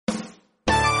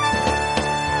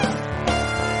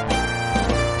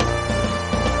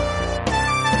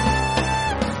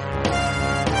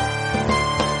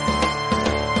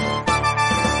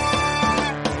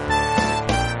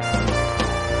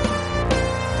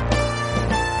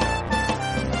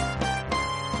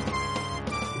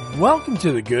Welcome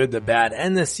to the Good, the Bad,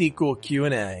 and the Sequel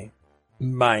Q&A.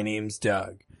 My name's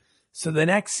Doug. So the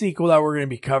next sequel that we're going to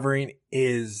be covering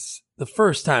is the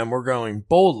first time we're going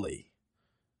boldly,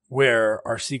 where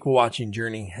our sequel watching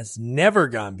journey has never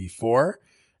gone before,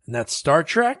 and that's Star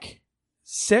Trek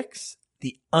VI,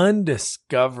 The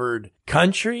Undiscovered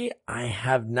Country. I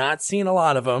have not seen a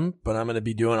lot of them, but I'm going to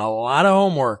be doing a lot of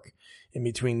homework in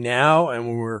between now and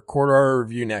when we record our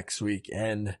review next week.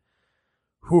 And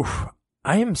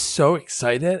I am so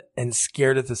excited and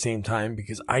scared at the same time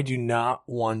because I do not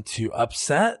want to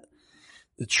upset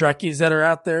the Trekkies that are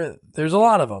out there. There's a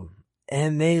lot of them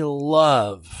and they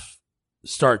love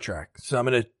Star Trek. So I'm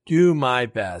going to do my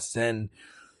best. And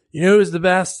you know who's the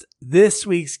best? This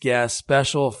week's guest,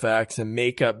 special effects and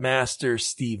makeup master,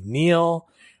 Steve Neill.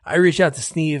 I reached out to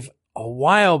Steve a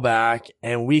while back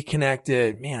and we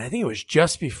connected, I think it was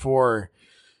just before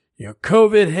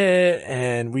COVID hit,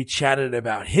 and we chatted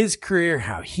about his career,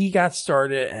 how he got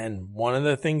started. And one of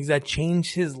the things that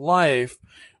changed his life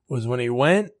was when he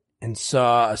went and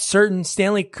saw a certain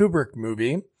Stanley Kubrick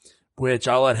movie, which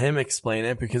I'll let him explain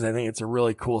it because I think it's a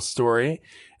really cool story.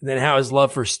 And then how his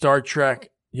love for Star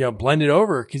Trek, blended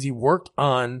over because he worked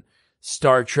on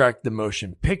Star Trek, the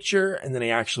motion picture. And then he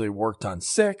actually worked on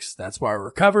 6. That's why we're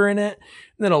covering it.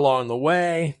 And then along the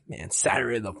way,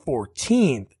 Saturday the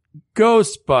 14th,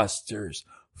 Ghostbusters,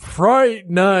 Fright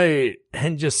Night,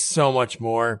 and just so much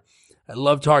more. I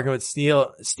love talking with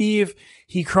Steve.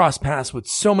 He crossed paths with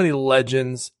so many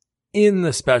legends in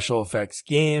the special effects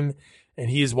game, and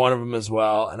he's one of them as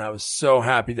well. And I was so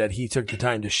happy that he took the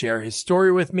time to share his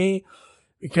story with me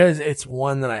because it's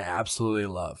one that I absolutely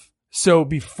love. So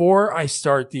before I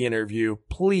start the interview,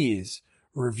 please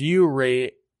review,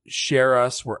 rate, share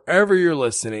us wherever you're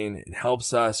listening. It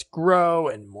helps us grow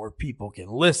and more people can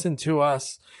listen to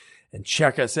us and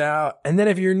check us out. And then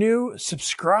if you're new,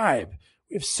 subscribe.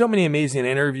 We have so many amazing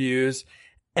interviews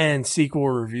and sequel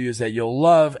reviews that you'll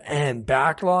love, and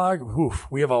backlog.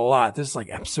 We have a lot. This is like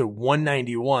episode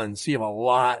 191. So you have a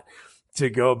lot to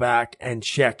go back and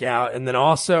check out. And then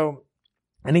also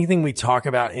anything we talk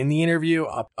about in the interview,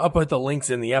 I'll put the links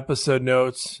in the episode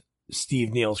notes.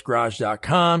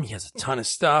 SteveNeillsGarage.com. He has a ton of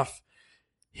stuff.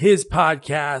 His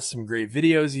podcast, some great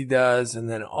videos he does. And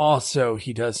then also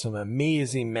he does some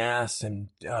amazing masks and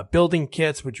building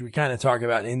kits, which we kind of talk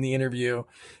about in the interview.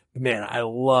 But man, I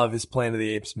love his Planet of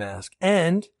the Apes mask.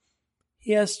 And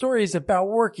he has stories about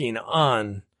working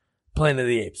on Planet of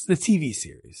the Apes, the TV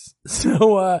series.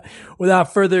 So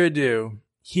without further ado,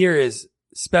 here is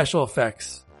special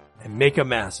effects and makeup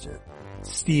master,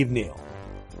 Steve Neill.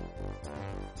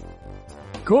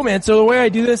 Cool, man. So the way I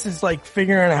do this is like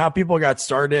figuring out how people got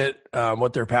started,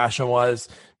 what their passion was.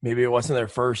 Maybe it wasn't their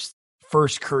first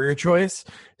career choice.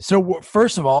 So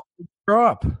first of all, grow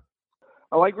up.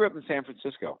 Oh, I grew up in San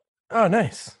Francisco. Oh,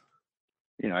 nice.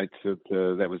 I took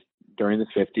that was during the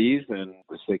 50s and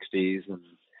the 60s,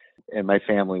 and my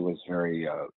family was very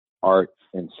art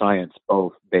and science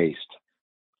both based.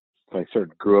 So I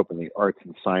sort of grew up in the arts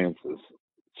and sciences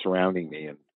surrounding me,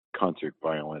 and concert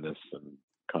violinists and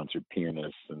concert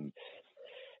pianists and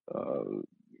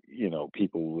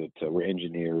people that were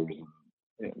engineers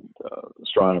and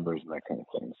astronomers and that kind of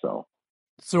thing. So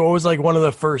what was like one of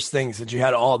the first things that you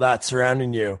had all that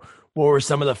surrounding you? What were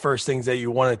some of the first things that you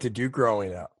wanted to do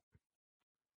growing up?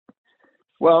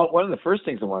 Well, one of the first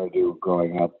things I wanted to do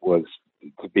growing up was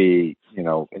to be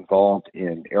involved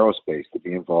in aerospace, to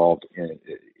be involved in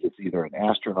it's either an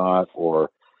astronaut or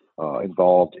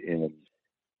involved in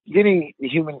getting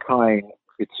humankind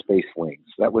its space wings.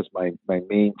 That was my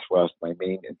main thrust, my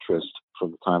main interest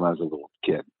from the time I was a little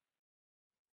kid.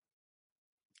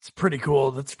 It's pretty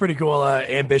cool. That's pretty cool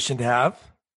ambition to have.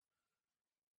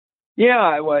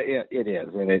 Yeah, well, it is,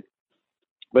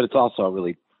 but it's also a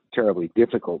really terribly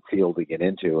difficult field to get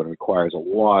into, and requires a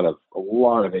lot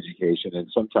of education, and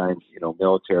sometimes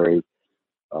military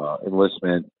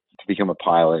enlistment to become a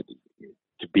pilot,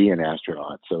 to be an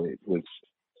astronaut. So it was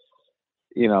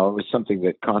something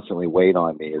that constantly weighed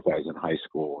on me as I was in high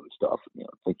school and stuff,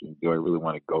 thinking, do I really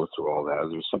want to go through all that?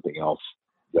 Is there something else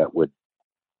that would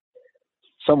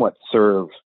somewhat serve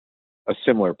a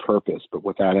similar purpose, but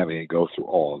without having to go through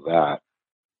all of that?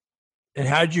 And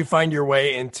how did you find your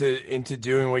way into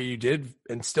doing what you did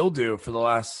and still do for the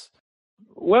last?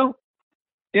 Well,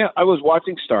 yeah, I was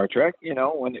watching Star Trek,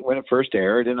 when it first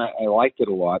aired, and I liked it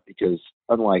a lot because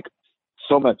unlike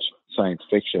so much science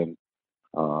fiction,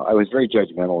 I was very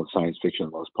judgmental of science fiction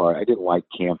for the most part. I didn't like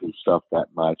campy stuff that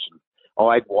much.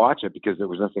 I'd watch it because there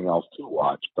was nothing else to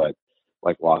watch, but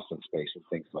like Lost in Space and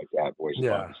things like that, Voyage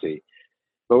of Odyssey.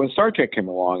 But when Star Trek came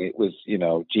along, it was,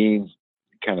 Gene's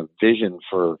kind of vision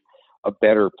for a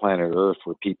better planet Earth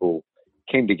where people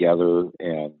came together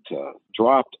and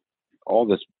dropped all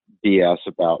this BS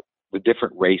about the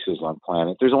different races on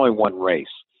planet. There's only one race,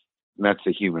 and that's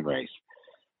the human race.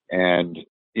 And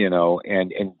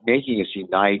and making us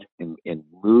unite and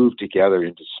move together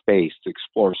into space to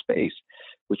explore space,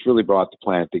 which really brought the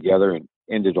planet together and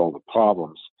ended all the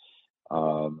problems.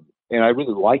 And I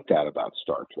really liked that about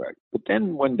Star Trek. But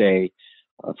then one day,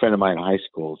 a friend of mine in high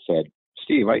school said,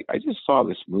 "Steve, I just saw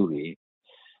this movie,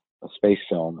 a space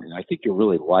film, and I think you'll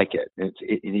really like it." And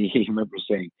he remembers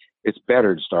saying, "It's better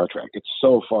than Star Trek. It's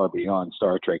so far beyond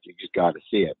Star Trek, you just got to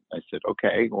see it." I said,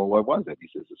 "Okay, well, what was it?" He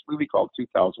says, "This movie called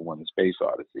 2001: A Space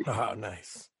Odyssey." Oh,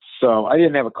 nice. So I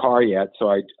didn't have a car yet, so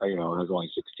I was only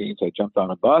 16, so I jumped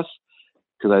on a bus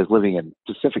because I was living in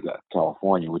Pacifica,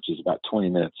 California, which is about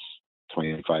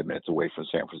 25 minutes away from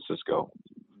San Francisco,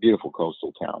 beautiful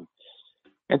coastal town,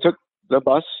 and took the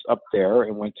bus up there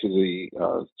and went to the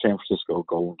San Francisco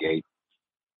Golden Gate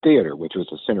Theater, which was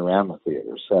a Cinerama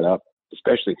theater set up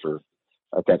especially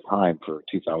at that time for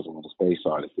 2001: A Space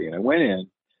Odyssey. And I went in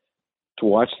to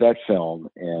watch that film,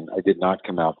 and I did not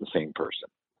come out the same person.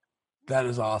 That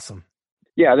is awesome.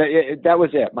 Yeah, that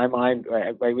was it. My mind,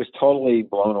 I was totally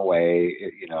blown away.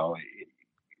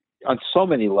 On so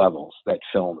many levels, that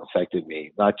film affected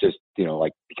me. Not just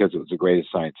like because it was the greatest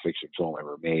science fiction film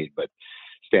ever made, but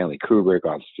Stanley Kubrick,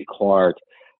 Arthur C. Clarke,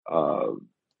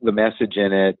 the message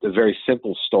in it, the very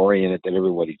simple story in it that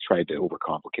everybody tried to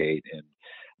overcomplicate, and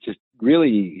just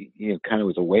really, kind of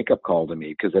was a wake-up call to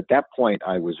me, because at that point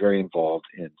I was very involved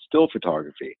in still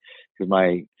photography, because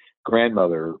my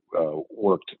grandmother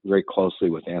worked very closely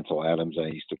with Ansel Adams, and I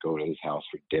used to go to his house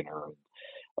for dinner and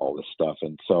all this stuff.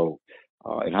 And so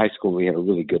in high school we had a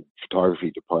really good photography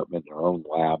department in our own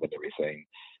lab and everything,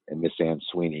 and Miss Ann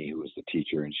Sweeney, who was the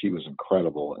teacher, and she was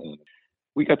incredible. And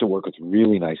we got to work with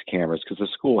really nice cameras because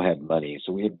the school had money,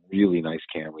 so we had really nice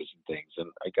cameras and things. And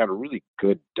I got a really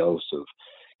good dose of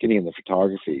getting in the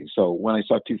photography. So when I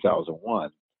saw 2001,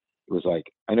 it was like,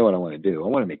 I know what I want to do. I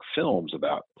want to make films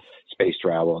about space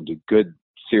travel and do good,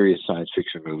 serious science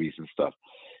fiction movies and stuff,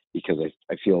 because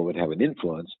I feel it would have an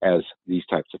influence, as these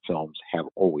types of films have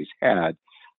always had,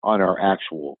 on our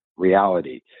actual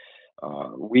reality.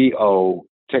 We owe,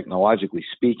 technologically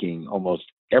speaking, almost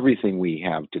everything we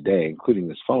have today, including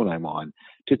this phone I'm on,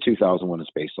 to 2001: A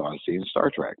Space Odyssey and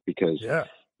Star Trek, because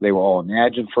they were all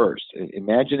imagined first.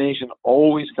 Imagination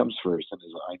always comes first, and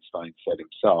as Einstein said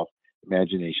himself,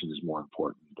 imagination is more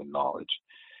important than knowledge.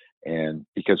 And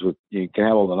because you can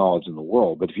have all the knowledge in the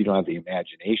world, but if you don't have the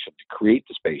imagination to create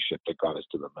the spaceship that got us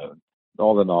to the moon,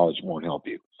 all the knowledge won't help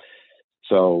you.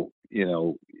 So,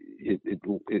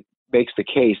 it makes the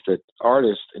case that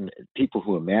artists and people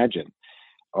who imagine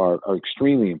are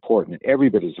extremely important, and every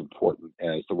bit as important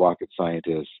as the rocket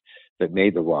scientists that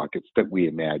made the rockets that we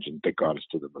imagined that got us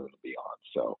to the moon and beyond.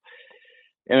 So,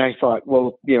 and I thought,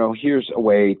 well, here's a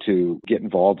way to get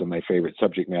involved in my favorite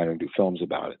subject matter and do films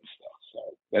about it and stuff.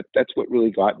 So that's what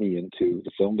really got me into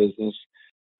the film business.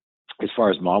 As far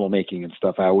as model making and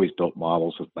stuff, I always built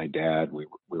models with my dad. We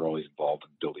were always involved in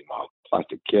building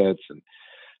plastic kits, and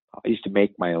I used to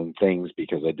make my own things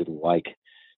because I didn't like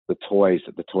the toys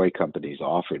that the toy companies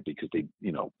offered, because they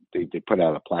put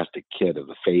out a plastic kit of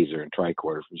the phaser and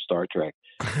tricorder from Star Trek,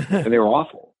 and they were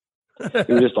awful. They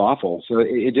were just awful. So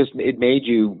it made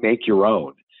you make your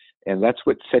own, and that's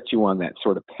what set you on that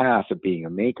sort of path of being a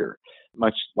maker.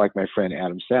 Much like my friend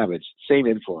Adam Savage, same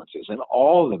influences, and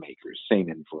all the makers, same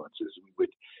influences.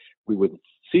 We would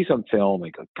see some film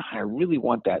and go, God, I really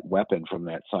want that weapon from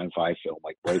that sci-fi film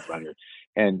like Blade Runner.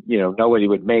 And, nobody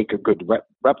would make a good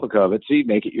replica of it, so you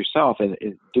make it yourself. And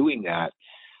in doing that,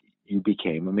 you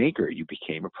became a maker. You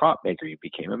became a prop maker. You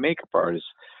became a makeup artist,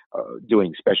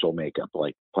 doing special makeup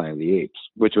like Planet of the Apes,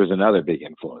 which was another big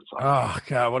influence on me. Oh,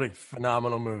 God, what a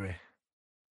phenomenal movie.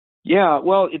 Yeah,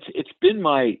 well, it's been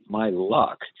my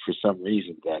luck for some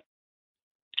reason that,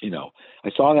 I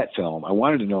saw that film. I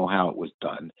wanted to know how it was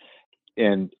done.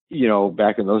 And,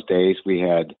 back in those days, we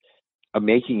had a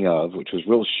making of, which was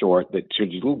real short, that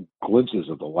showed you little glimpses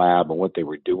of the lab and what they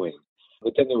were doing.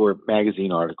 But then there were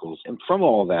magazine articles. And from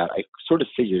all that, I sort of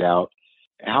figured out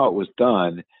how it was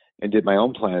done and did my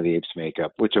own Planet of the Apes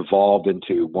makeup, which evolved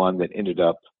into one that ended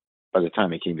up, by the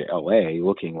time I came to LA,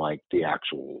 looking like the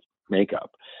actual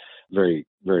makeup, very,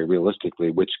 very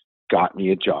realistically, which got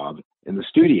me a job in the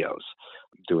studios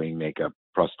doing makeup,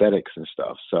 prosthetics and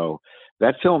stuff. So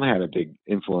that film had a big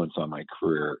influence on my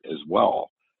career as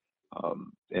well.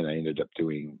 And I ended up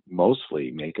doing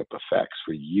mostly makeup effects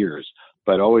for years,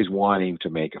 but always wanting to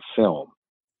make a film,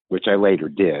 which I later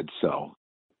did. So,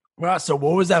 Wow. So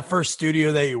what was that first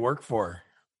studio that you worked for?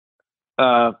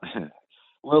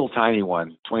 Little tiny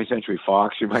one, 20th Century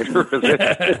Fox. You might have heard of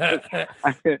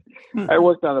it. I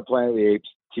worked on the Planet of the Apes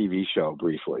TV show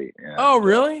briefly. And, oh,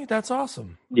 really? That's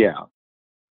awesome. Yeah.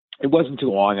 It wasn't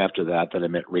too long after that I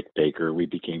met Rick Baker. We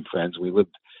became friends.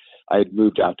 I had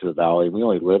moved out to the Valley. We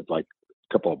only lived like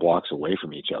a couple of blocks away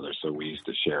from each other. So we used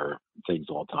to share things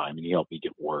all the time. And he helped me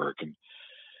get work. And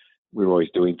we were always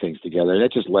doing things together. And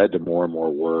that just led to more and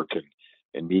more work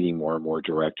and meeting more and more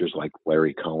directors like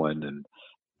Larry Cohen, and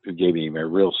who gave me a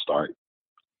real start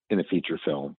in a feature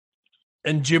film.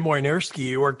 And Jim Wynorski,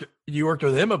 you worked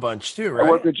with him a bunch too, right? I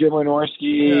worked with Jim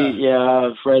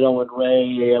Wynorski, Fred Owen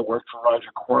Ray. I worked for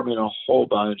Roger Corman a whole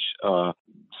bunch.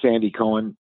 Sandy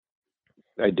Cohen.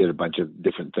 I did a bunch of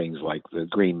different things like the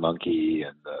Green Monkey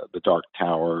and the Dark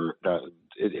Tower,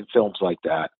 in films like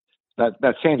that.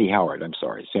 That's Sandy Howard. I'm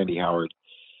sorry, Sandy Howard.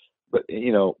 But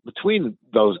between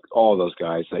all those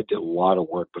guys, I did a lot of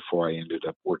work before I ended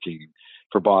up working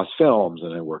for Boss Films,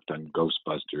 and I worked on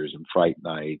Ghostbusters and Fright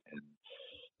Night, and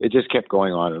it just kept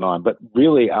going on and on. But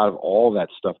really, out of all that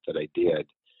stuff that I did,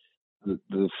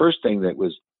 the first thing that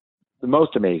was the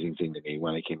most amazing thing to me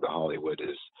when I came to Hollywood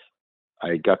is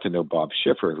I got to know Bob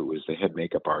Schiffer, who was the head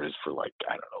makeup artist for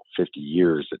 50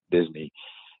 years at Disney.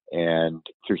 And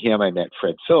through him, I met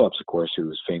Fred Phillips, of course, who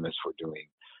was famous for doing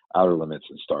Outer Limits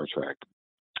and Star Trek.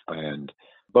 And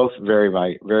both very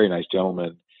nice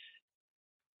gentlemen.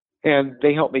 And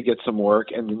they helped me get some work.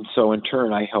 And so in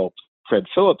turn, I helped Fred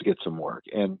Phillips get some work.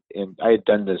 And I had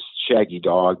done this Shaggy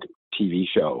Dog TV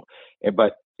show.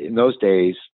 But in those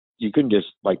days, you couldn't just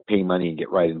pay money and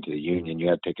get right into the union. You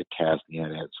had to take a test, and you had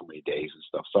to have so many days and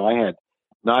stuff. So I had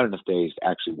not enough days to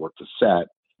actually work the set,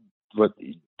 but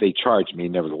they charged me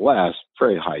nevertheless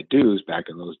very high dues back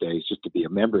in those days just to be a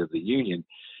member of the union.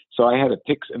 So I had to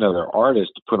pick another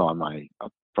artist to put on my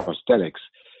prosthetics.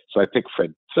 So I picked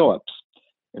Fred Phillips,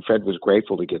 and Fred was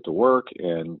grateful to get to work.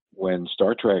 And when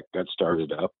Star Trek got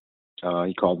started up,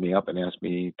 he called me up and asked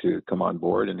me to come on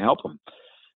board and help him.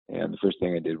 And the first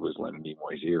thing I did was Leonard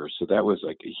Nimoy's ears. So that was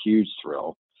a huge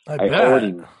thrill. I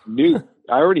already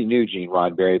knew Gene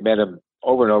Roddenberry. Met him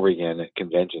over and over again at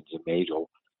conventions in Mayville.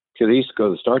 Because I used to go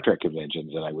to the Star Trek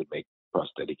conventions, and I would make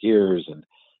prosthetic ears,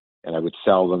 and I would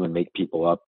sell them and make people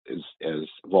up as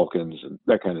Vulcans and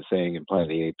that kind of thing in Planet of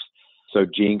the Apes. So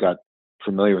Gene got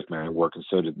familiar with my work, and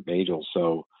so did Majel.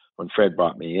 So when Fred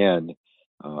brought me in,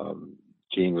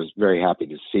 Gene was very happy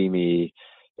to see me.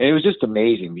 And it was just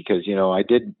amazing because, I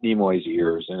did Nimoy's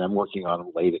ears, and I'm working on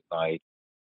them late at night,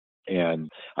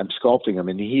 and I'm sculpting them.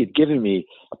 And he had given me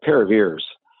a pair of ears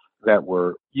that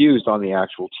were used on the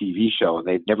actual TV show, and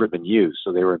they'd never been used.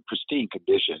 So they were in pristine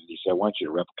condition. He said, I want you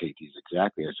to replicate these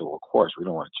exactly. I said, well, of course, we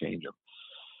don't want to change them.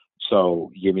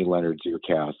 So he gave me Leonard's ear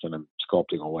cast, and I'm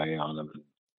sculpting away on them. And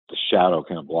the shadow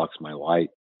kind of blocks my light.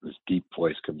 This deep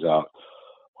voice comes out,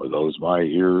 are those my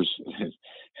ears?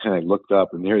 And I looked up,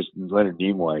 and there's Leonard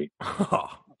Nimoy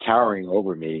towering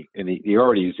over me. And he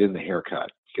already was in the haircut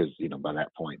because, by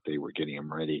that point they were getting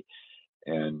him ready.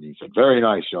 And he said, very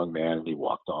nice, young man. And he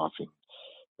walked off. And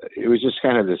it was just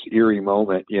kind of this eerie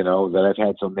moment, that I've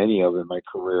had so many of in my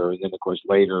career. And then, of course,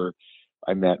 later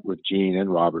I met with Gene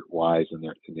and Robert Wise in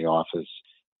the office.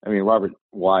 I mean, Robert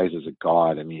Wise is a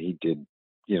god. I mean, he did,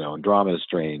 Andromeda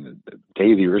Strain,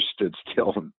 Day the Earth Stood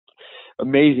Still, and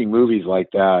amazing movies like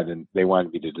that. And they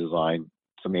wanted me to design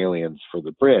some aliens for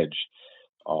the bridge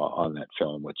on that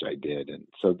film, which I did. And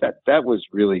so that was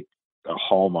really a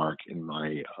hallmark in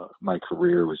my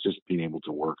career, was just being able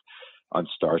to work on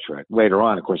Star Trek. Later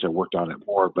on, of course, I worked on it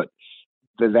more, but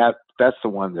that's the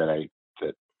one that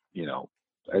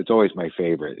it's always my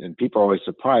favorite. And people are always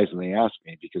surprised when they ask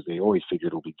me because they always figured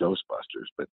it'll be Ghostbusters,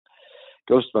 but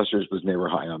Ghostbusters was never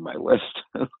high on my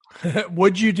list.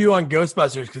 What'd you do on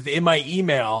Ghostbusters? Because in my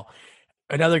email,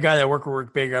 another guy that worked with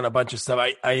Rick Baker on a bunch of stuff,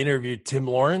 I interviewed Tim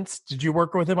Lawrence. Did you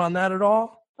work with him on that at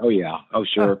all? Oh, yeah. Oh,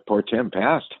 sure. Poor Tim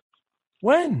passed.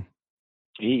 When?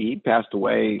 He passed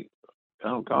away.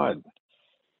 Oh, God.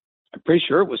 I'm pretty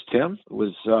sure it was Tim. It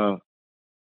was a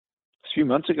few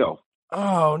months ago.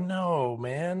 Oh, no,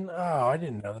 man. Oh, I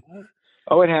didn't know that.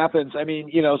 Oh, it happens. I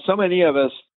mean, so many of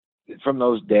us from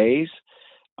those days,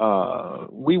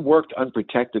 we worked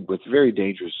unprotected with very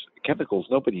dangerous chemicals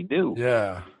nobody knew.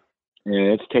 Yeah. And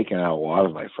it's taken out a lot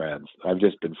of my friends. I've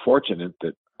just been fortunate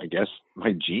that I guess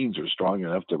my genes are strong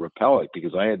enough to repel it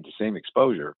because I had the same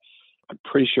exposure. I'm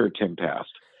pretty sure Tim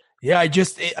passed. Yeah, I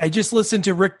just listened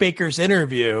to Rick Baker's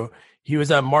interview. He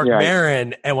was on Mark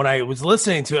Maron, and when I was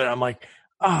listening to it, I'm like,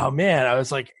 oh man, I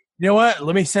was like, you know what?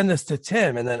 Let me send this to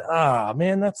Tim. And then,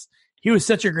 man, he was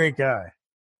such a great guy.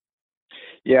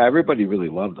 Yeah, everybody really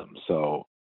loved him. So,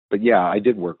 but yeah, I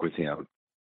did work with him.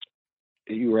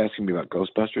 You were asking me about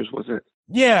Ghostbusters, was it?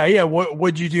 Yeah.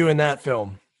 What'd you do in that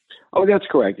film? Oh, that's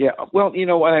correct. Yeah. Well,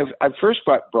 when I first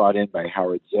got brought in by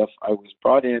Howard Ziff, I was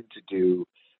brought in to do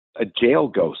a jail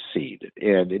ghost scene,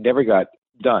 and it never got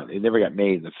done. It never got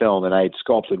made in the film. And I had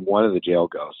sculpted one of the jail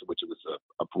ghosts, which was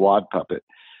a broad puppet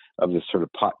of this sort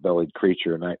of pot-bellied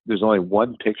creature. And there's only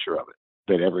one picture of it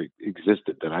that ever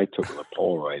existed that I took with a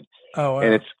Polaroid. Oh, wow.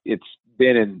 And it's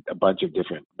been in a bunch of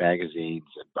different magazines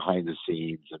and behind the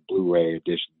scenes and Blu-ray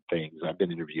edition things. I've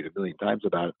been interviewed a million times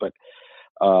about it, but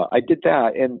I did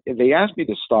that, and they asked me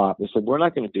to stop. They said, "We're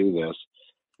not going to do this.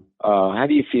 How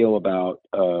do you feel about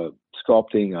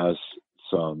sculpting us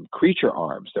some creature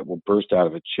arms that will burst out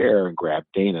of a chair and grab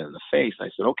Dana in the face?" And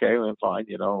I said, "Okay, well, fine.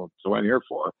 That's what I'm here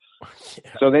for."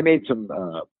 Yeah. So they made some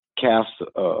casts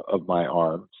of my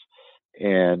arms,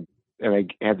 and I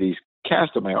had these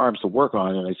casts of my arms to work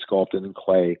on, and I sculpted in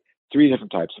clay 3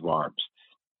 different types of arms,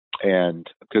 and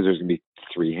because there's going to be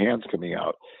 3 hands coming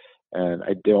out. And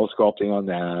I did all sculpting on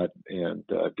that, and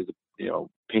did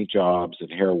paint jobs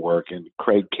and hair work. And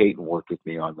Craig Caton worked with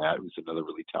me on that. He was another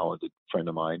really talented friend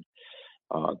of mine,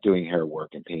 doing hair work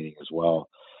and painting as well.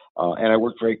 And I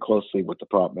worked very closely with the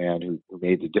prop man who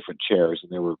made the different chairs. And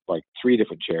there were like 3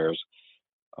 different chairs.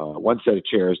 One set of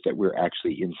chairs that we're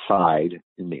actually inside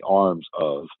in the arms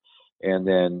of, and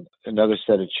then another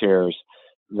set of chairs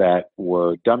that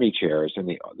were dummy chairs,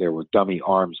 and there were dummy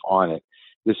arms on it.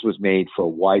 This was made for a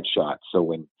wide shot, so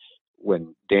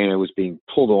when Dana was being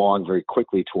pulled along very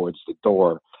quickly towards the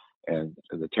door and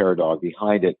the terror dog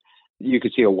behind it, you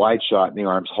could see a wide shot and the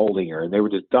arms holding her, and they were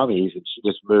just dummies, and she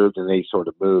just moved and they sort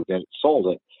of moved, and it sold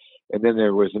it. And then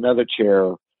there was another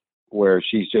chair where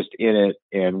she's just in it,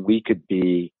 and we could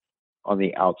be on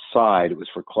the outside. It was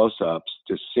for close-ups,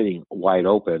 just sitting wide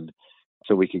open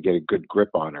so we could get a good grip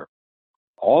on her.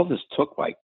 All this took,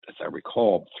 like, as I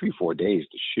recall, 3-4 days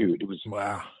to shoot. It was,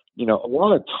 wow. A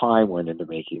lot of time went into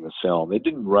making the film. They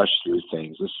didn't rush through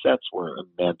things. The sets were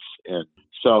immense. And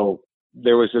so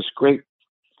there was this great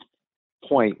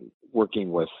point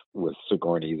working with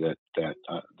Sigourney that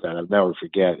I'll never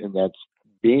forget. And that's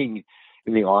being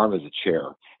in the arm of the chair.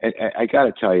 And I got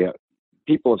to tell you,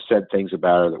 people have said things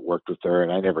about her that worked with her,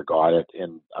 and I never got it.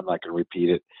 And I'm not going to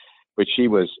repeat it. But she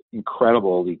was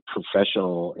incredibly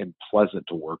professional and pleasant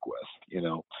to work with,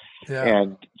 Yeah.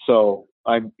 And so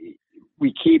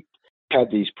we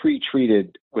had these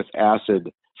pre-treated with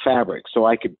acid fabric, so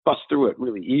I could bust through it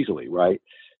really easily, right?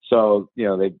 So,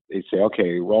 they'd say,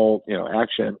 okay, roll,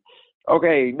 action.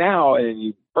 Okay, now, and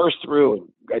you burst through, and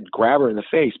I'd grab her in the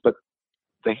face, but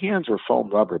the hands were foam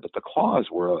rubber, but the claws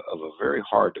were of a very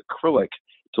hard acrylic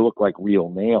to look like real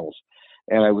nails.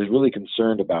 And I was really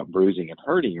concerned about bruising and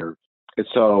hurting her. And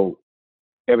so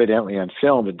evidently on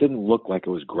film, it didn't look like it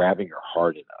was grabbing her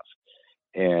hard enough.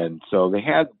 And so they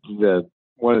had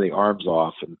one of the arms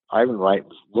off, and Ivan Wright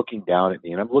was looking down at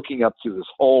me, and I'm looking up through this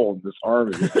hole in this arm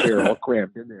of this chair all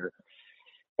crammed in there.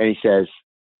 And he says,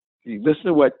 listen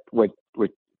to what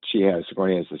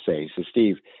Sigourney has to say. He says,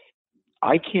 "Steve,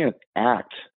 I can't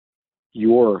act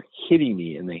you're hitting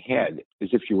me in the head as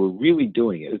if you were really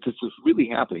doing it. This is really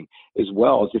happening as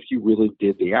well as if you really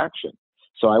did the action.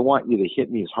 So I want you to hit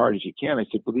me as hard as you can." I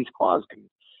said, "Well, these claws can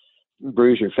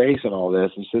bruise your face and all this."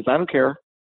 And he says, "I don't care.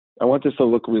 I want this to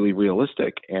look really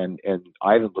realistic." And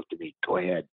Ivan looked at me, "Go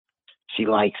ahead. She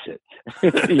likes it."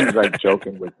 He's like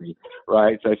joking with me,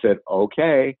 right? So I said,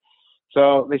 "Okay."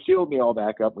 So they sealed me all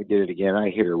back up. We did it again. I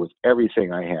hit her with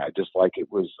everything I had, just like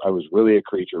I was really a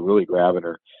creature, really grabbing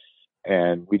her.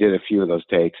 And we did a few of those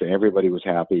takes, and everybody was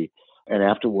happy. And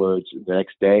afterwards, the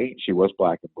next day, she was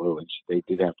black and blue, and they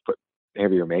did have to put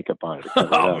heavier makeup on it.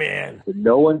 Oh, man. But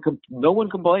no one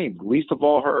complained, least of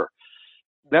all her.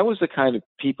 That was the kind of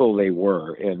people they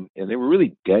were, and they were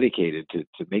really dedicated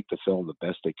to make the film the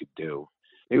best they could do.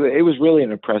 It was really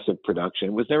an impressive production.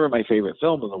 It was never my favorite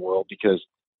film in the world because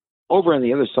over on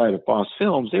the other side of Boss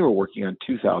Films, they were working on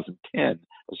 2010,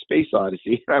 A Space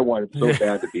Odyssey, and I wanted so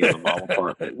bad to be in the model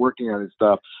department working on his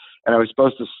stuff. And I was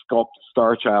supposed to sculpt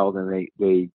Star Child, and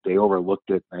they overlooked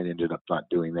it, and I ended up not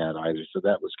doing that either. So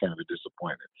that was kind of a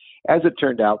disappointment. As it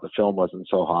turned out, the film wasn't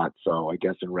so hot. So I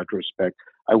guess in retrospect,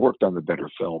 I worked on the better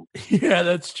film. Yeah,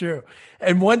 that's true.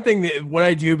 And one thing that what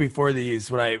I do before these,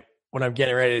 when I'm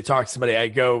getting ready to talk to somebody, I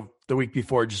go the week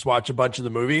before, just watch a bunch of the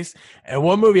movies. And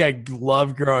one movie I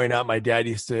loved growing up, my dad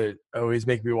used to always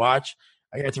make me watch.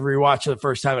 I got to rewatch it the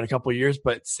first time in a couple of years,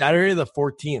 but Saturday the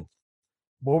 14th.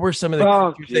 What were some of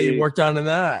the creatures that you worked on in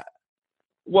that?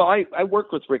 Well, I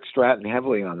worked with Rick Stratton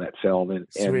heavily on that film, and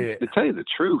to tell you the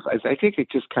truth, I think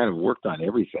it just kind of worked on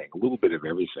everything, a little bit of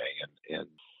everything, and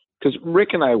because Rick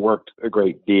and I worked a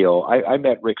great deal. I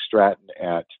met Rick Stratton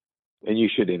at and you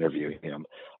should interview him.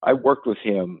 I worked with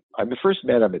him. I first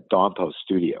met him at Don Post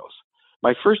Studios.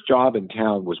 My first job in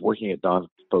town was working at Don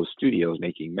Post Studios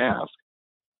making masks.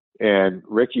 And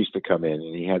Rick used to come in,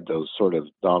 and he had those sort of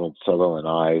Donald Sutherland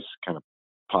eyes kind of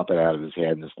popping out of his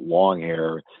head and this long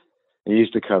hair. And he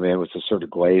used to come in with this sort of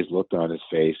glazed look on his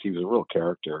face. He was a real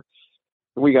character.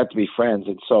 And we got to be friends.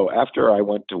 And so after I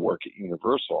went to work at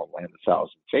Universal and Land of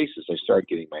Thousand Faces, I started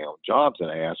getting my own jobs.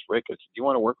 And I asked Rick, I said, do you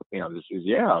want to work with me on this? He says,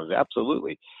 yeah,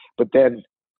 absolutely. But then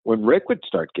when Rick would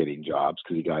start getting jobs,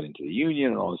 because he got into the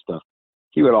union and all this stuff,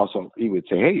 he would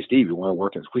say, hey, Steve, you want to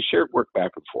work? And we shared work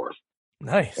back and forth.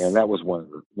 Nice. And that was one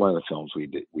of the films we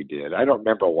did. I don't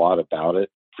remember a lot about it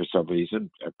for some reason.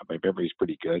 My memory's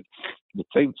pretty good. But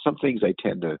some things I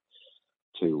tend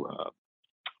to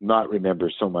not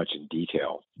remember so much in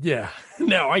detail. Yeah.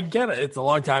 No, I get it. It's a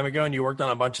long time ago, and you worked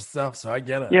on a bunch of stuff, so I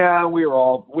get it. Yeah, we were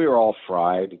all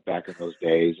fried back in those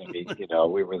days. I mean,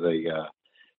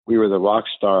 we were the rock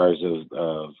stars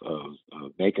of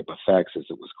makeup effects, as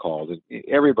it was called. And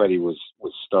everybody was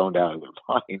stoned out of their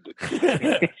mind,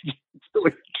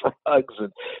 doing drugs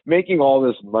and making all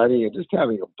this money and just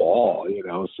having a ball.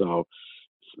 So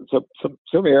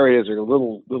some areas are a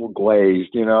little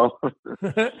glazed.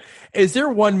 Is there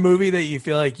one movie that you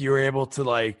feel like you were able to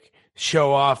like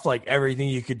show off like everything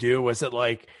you could do? Was it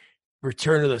like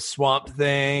Return to the Swamp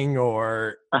Thing,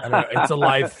 or I don't know, It's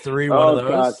Alive 3, one of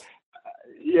those? God.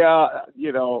 Yeah,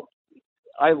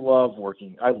 I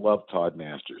love Todd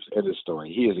Masters and his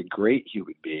story. He is a great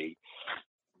human being.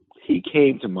 He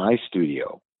came to my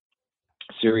studio,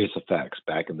 Serious Effects,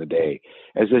 back in the day,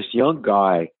 as this young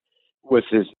guy with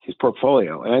his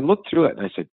portfolio. And I looked through it and I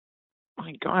said,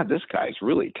 my God, this guy's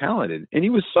really talented. And he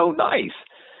was so nice.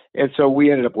 And so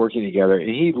we ended up working together. And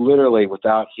he literally,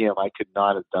 without him, I could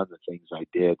not have done the things I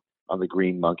did on the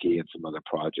Green Monkey and some other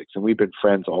projects. And we've been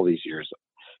friends all these years.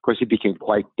 Of course, he became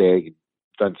quite big and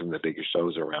done some of the bigger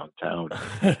shows around town.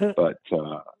 But,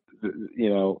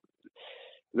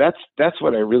 that's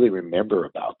what I really remember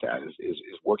about that is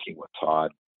working with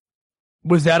Todd.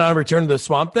 Was that on Return to the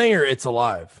Swamp Thing or It's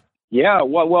Alive? Yeah,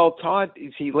 well, Todd,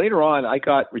 see, later on, I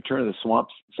got Return to the Swamp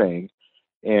Thing,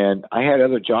 and I had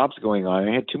other jobs going on.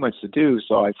 I had too much to do,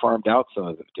 so I farmed out some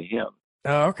of it to him.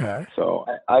 Oh, okay. So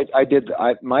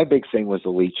my big thing was the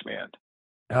Leech Man.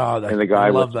 Oh, and the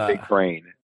guy with the big brain.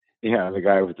 Yeah, the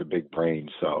guy with the big brain.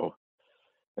 So,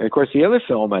 and of course, the other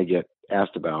film I get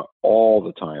asked about all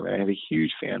the time, and I have a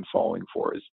huge fan following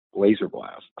for, is Laser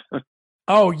Blast.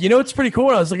 Oh, it's pretty cool.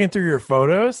 When I was looking through your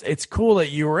photos, it's cool that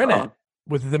you were in it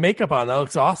with the makeup on. That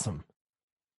looks awesome.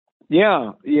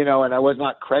 Yeah, and I was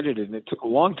not credited, and it took a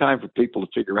long time for people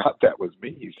to figure out that was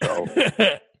me. So,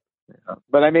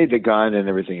 but I made the gun and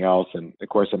everything else, and of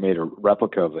course, I made a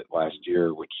replica of it last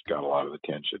year, which got a lot of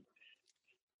attention.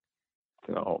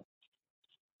 So,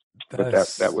 but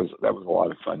that was a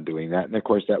lot of fun doing that, and of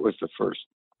course, that was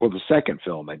the second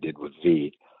film I did with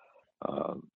V.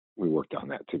 We worked on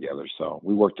that together. So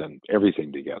we worked on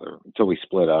everything together until we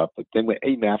split up. But then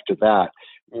even after that,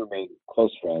 we remained close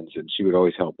friends, and she would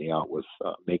always help me out with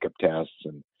makeup tests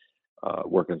and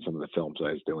work on some of the films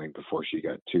I was doing before she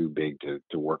got too big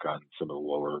to work on some of the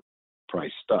lower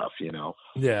price stuff,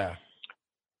 Yeah.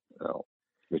 So,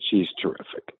 but she's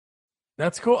terrific.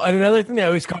 That's cool. And another thing that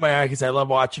always caught my eye, because I love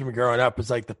watching them growing up,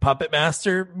 is like the Puppet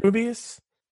Master movies.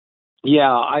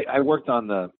 Yeah, I worked on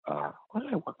what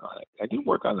did I work on? I didn't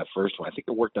work on the first one. I think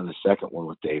I worked on the second one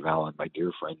with Dave Allen, my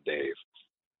dear friend Dave,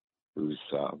 who's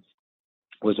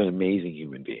was an amazing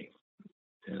human being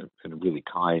and a really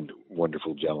kind,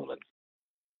 wonderful gentleman.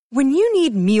 When you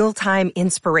need mealtime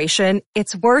inspiration,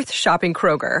 it's worth shopping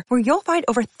Kroger, where you'll find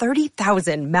over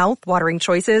 30,000 mouth-watering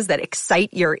choices that excite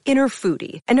your inner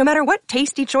foodie. And no matter what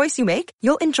tasty choice you make,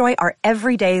 you'll enjoy our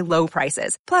everyday low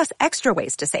prices, plus extra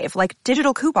ways to save, like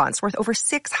digital coupons worth over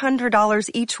 $600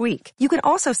 each week. You can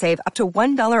also save up to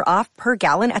 $1 off per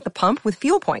gallon at the pump with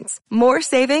fuel points. More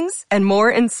savings and more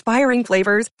inspiring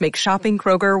flavors make shopping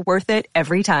Kroger worth it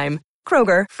every time.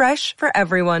 Kroger, fresh for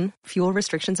everyone. Fuel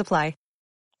restrictions apply.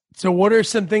 So what are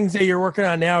some things that you're working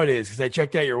on nowadays? Because I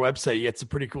checked out your website. You get some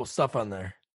pretty cool stuff on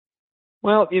there.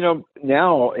 Well,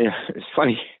 now it's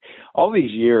funny. All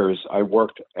these years I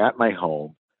worked at my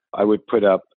home. I would put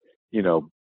up,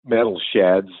 metal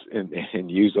sheds and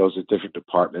use those at different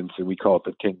departments. And we call it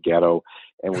the Tin Ghetto.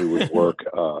 And we would work.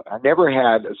 I never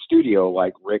had a studio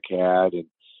like Rick had and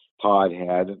Todd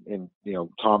had and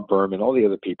Tom Berman, all the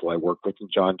other people I worked with,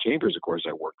 and John Chambers, of course,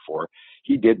 I worked for.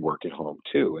 He did work at home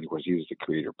too, and of course, he was the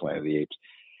creator of Planet of the Apes.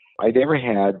 I never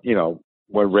had,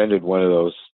 rented one of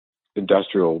those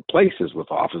industrial places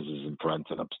with offices in front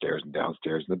and upstairs and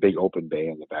downstairs and the big open bay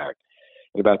in the back.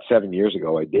 And about 7 years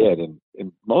ago, I did.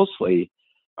 And mostly,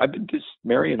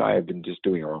 Mary and I have been just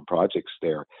doing our own projects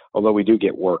there, although we do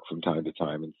get work from time to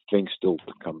time and things still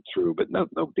come through, but no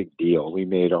big deal. We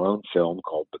made our own film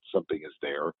called But Something Is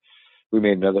There. We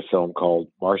made another film called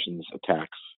Martians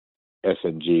Attacks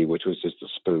SNG, which was just a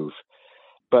spoof.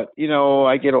 But,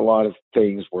 I get a lot of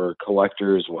things where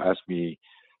collectors will ask me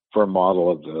for a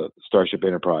model of the Starship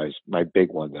Enterprise, my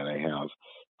big one that I have,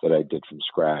 that I did from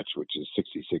scratch, which is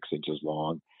 66 inches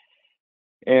long.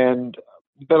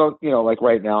 But like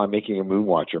right now, I'm making a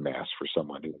Moonwatcher mask for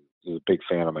someone who's a big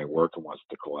fan of my work and wants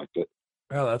to collect it.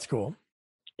 Oh, that's cool.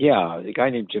 Yeah, a guy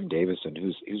named Jim Davison,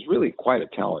 who's really quite a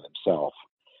talent himself,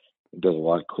 and does a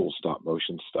lot of cool stop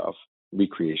motion stuff,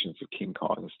 recreations of King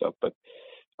Kong and stuff. But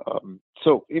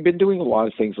so we've been doing a lot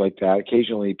of things like that.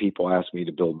 Occasionally, people ask me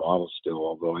to build models still,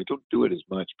 although I don't do it as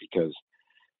much because,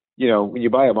 when you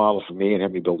buy a model from me and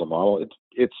have me build a model,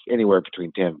 it's anywhere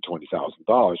between $10,000 and $20,000.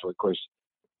 Well, of course,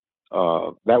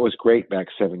 that was great back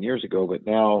 7 years ago, but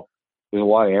now there's a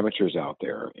lot of amateurs out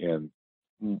there, and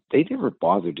they never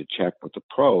bothered to check with the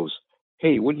pros.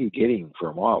 Hey, what are you getting for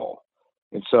a model?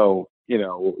 And so,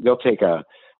 they'll take a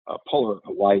Polar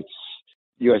Lights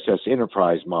USS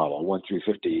Enterprise model,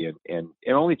 1-350, and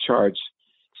only charge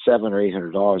 $700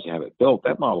 or $800 to have it built.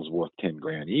 That model's worth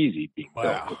 $10,000 easy being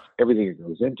built with everything that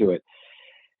goes into it.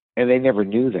 And they never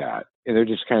knew that. And they're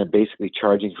just kind of basically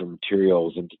charging for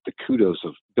materials and the kudos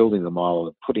of building the model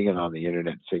and putting it on the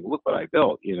internet and saying, look what I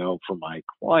built, for my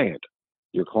client,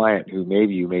 your client who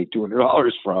maybe you made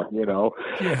 $200 from,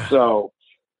 Yeah. So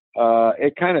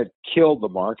it kind of killed the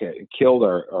market. It killed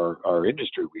our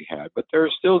industry we had. But there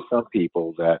are still some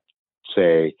people that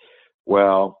say,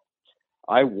 well,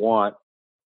 I want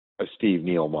a Steve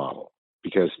Neill model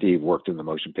because Steve worked in the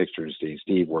motion picture industry,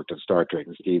 Steve worked on Star Trek,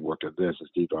 and Steve worked on this, and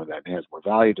Steve on that, and has more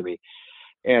value to me.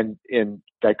 And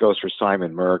that goes for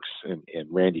Simon Merckx and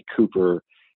Randy Cooper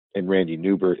and Randy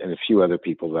Newbert and a few other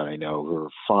people that I know who are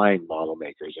fine model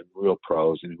makers and real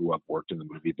pros and who have worked in the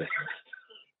movie business.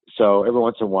 So every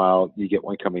once in a while, you get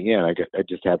one coming in. I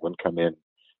just had one come in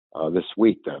this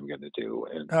week that I'm going to do.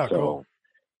 And cool.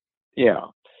 Yeah.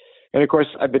 And of course,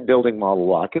 I've been building model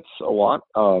rockets a lot.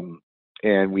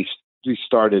 And we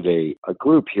started a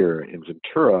group here in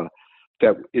Ventura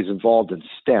that is involved in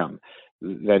STEM,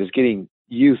 that is getting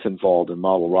youth involved in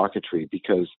model rocketry,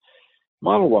 because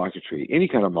model rocketry, any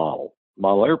kind of model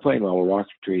airplane, model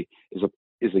rocketry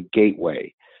is a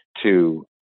gateway to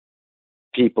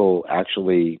people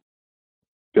actually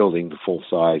building the full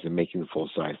size and making the full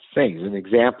size things. An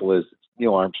example is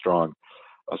Neil Armstrong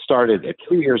started at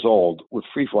 3 years old with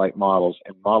free flight models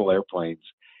and model airplanes,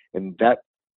 and that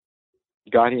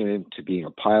got him into being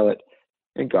a pilot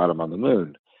and got him on the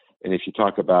moon. And if you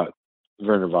talk about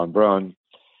Wernher von Braun,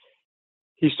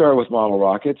 he started with model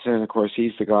rockets, and of course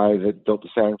he's the guy that built the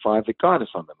Saturn V that got us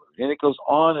on the moon. And it goes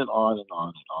on and on and on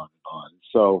and on and on.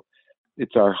 So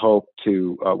it's our hope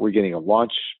to, we're getting a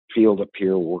launch field up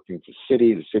here, working with the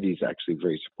city. The city is actually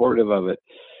very supportive of it.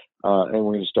 And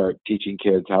we're going to start teaching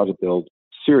kids how to build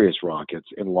serious rockets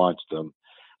and launch them,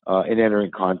 and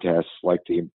entering contests like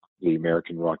the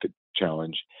American Rocket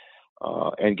Challenge,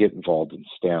 and get involved in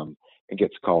STEM and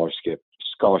get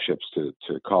scholarships to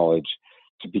college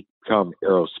to become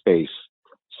aerospace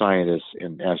scientists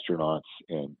and astronauts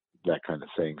and that kind of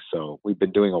thing. So we've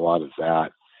been doing a lot of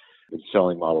that and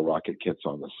selling model rocket kits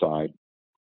on the side.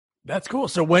 That's cool.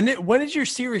 So when did your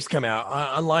series come out?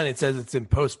 Online it says it's in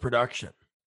post-production.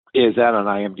 Is that on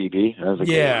IMDb?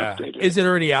 Yeah. Is it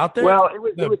already out there? Well, it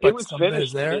was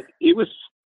finished. There? It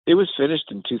was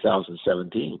finished in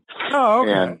 2017. Oh,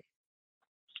 okay. And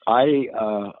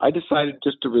I decided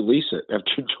just to release it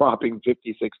after dropping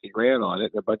 50, 60 grand on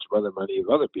it and a bunch of other money of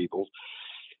other people's.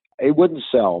 It wouldn't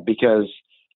sell because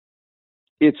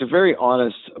it's a very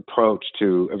honest approach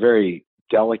to a very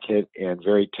delicate and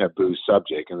very taboo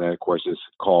subject. And that, of course, is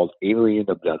called alien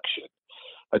abduction,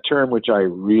 a term which I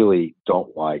really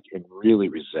don't like and really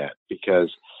resent,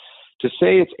 because to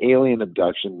say it's alien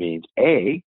abduction means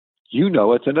A, you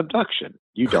know it's an abduction.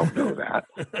 You don't know that.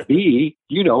 B,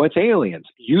 you know it's aliens.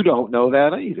 You don't know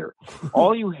that either.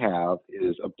 All you have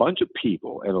is a bunch of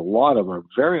people, and a lot of them are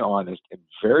very honest and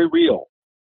very real,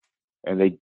 and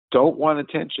they don't want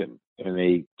attention, and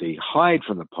they hide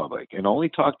from the public and only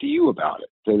talk to you about it.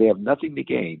 So they have nothing to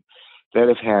gain, that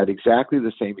have had exactly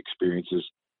the same experiences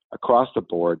across the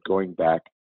board going back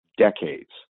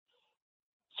decades.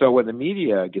 So when the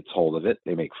media gets hold of it,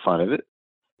 they make fun of it,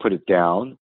 put it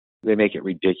down, they make it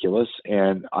ridiculous.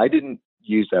 And I didn't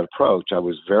use that approach. I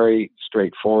was very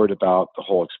straightforward about the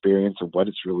whole experience and what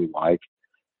it's really like.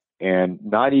 And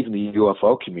not even the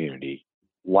UFO community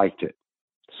liked it.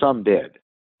 Some did.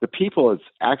 the people that's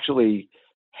actually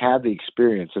had the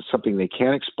experience of something they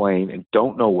can't explain and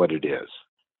don't know what it is,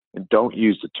 and don't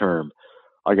use the term,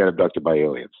 I got abducted by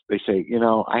aliens. They say,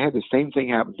 I had the same thing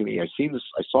happen to me. I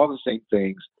saw the same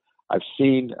things. I've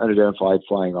seen unidentified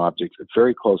flying objects at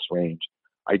very close range.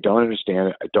 I don't understand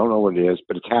it. I don't know what it is,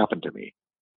 but it's happened to me.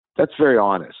 That's very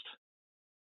honest.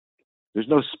 There's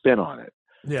no spin on it.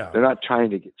 Yeah. They're not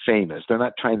trying to get famous. They're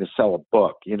not trying to sell a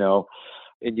book,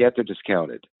 and yet they're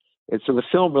discounted. And so the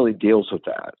film really deals with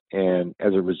that. And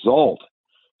as a result,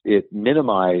 it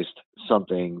minimized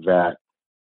something that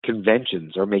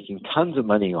conventions are making tons of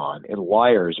money on, and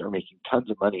liars are making tons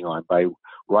of money on by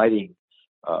writing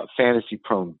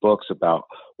fantasy-prone books about,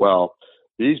 well,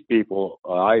 these people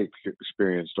I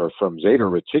experienced are from Zeta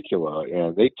Reticula,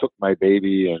 and they took my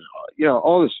baby, and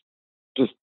all this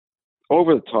just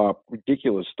over-the-top,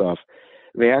 ridiculous stuff.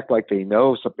 They act like they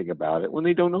know something about it when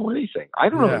they don't know anything. I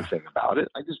don't know anything about it.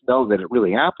 I just know that it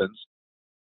really happens,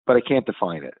 but I can't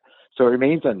define it. So it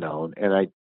remains unknown, and I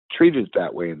treated it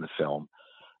that way in the film.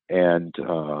 And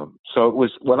so it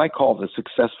was what I call the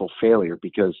successful failure,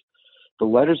 because the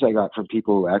letters I got from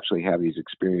people who actually have these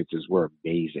experiences were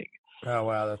amazing. Oh,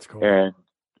 wow, that's cool.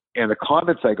 And the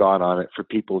comments I got on it for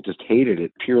people who just hated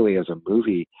it purely as a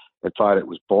movie and thought it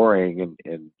was boring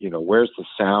and where's the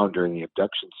sound during the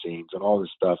abduction scenes and all this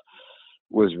stuff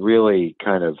was really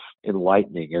kind of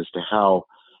enlightening as to how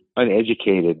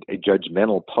uneducated a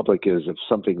judgmental public is of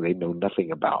something they know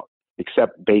nothing about,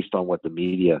 except based on what the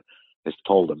media has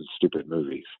told them in stupid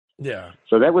movies. Yeah.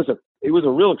 So it was a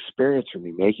real experience for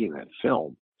me making that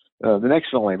film. The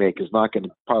next film I make is not going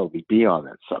to probably be on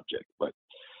that subject, but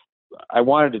I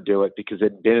wanted to do it because it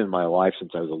had been in my life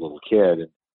since I was a little kid, and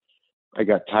I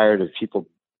got tired of people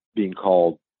being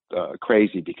called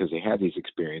crazy because they had these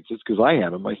experiences, because I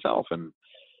had them myself, and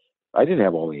I didn't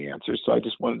have all the answers, so I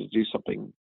just wanted to do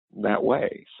something that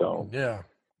way. So yeah.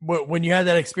 When you had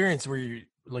that experience, were you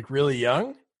like really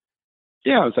young?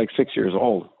 Yeah, I was like 6 years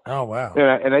old. Oh, wow.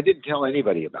 And I didn't tell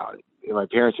anybody about it, my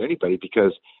parents or anybody,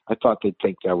 because I thought they'd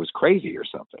think I was crazy or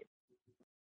something.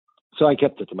 So I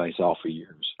kept it to myself for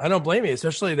years. I don't blame you,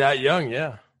 especially that young.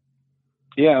 Yeah.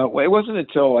 Yeah, well, it wasn't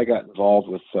until I got involved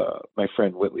with my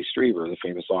friend Whitley Strieber, the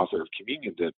famous author of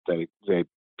Communion, that they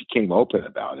became open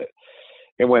about it.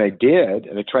 And when I did,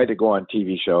 and I tried to go on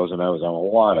TV shows, and I was on a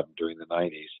lot of them during the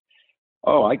 90s,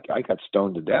 I got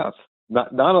stoned to death.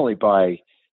 Not only by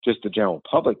just the general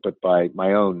public, but by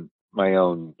my own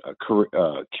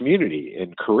community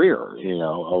and career.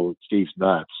 Steve's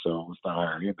nuts, so let's not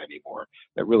hire him anymore.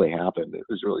 That really happened. It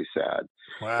was really sad.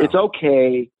 Wow. It's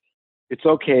okay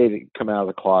to come out of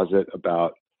the closet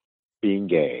about being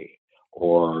gay,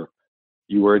 or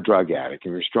you were a drug addict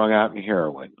and you're strung out in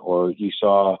heroin, or you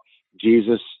saw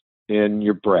Jesus in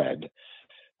your bread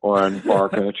or on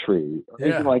bark on a tree, or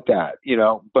anything like that,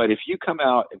 But if you come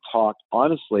out and talk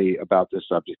honestly about this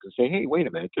subject and say, hey, wait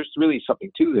a minute, there's really something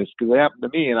to this because it happened to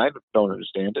me and I don't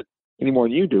understand it any more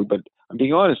than you do, but I'm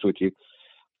being honest with you,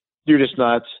 you're just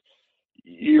nuts.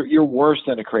 You're worse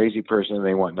than a crazy person, and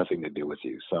they want nothing to do with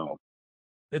you. So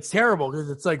it's terrible, because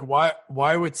it's like,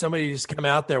 why would somebody just come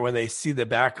out there when they see the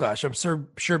backlash? I'm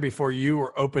sure before you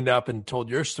were opened up and told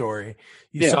your story,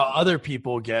 you saw other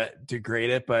people get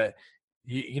degraded, but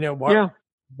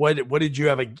what did you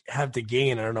have to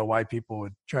gain? I don't know why people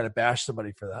would try to bash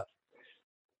somebody for that.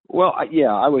 Well,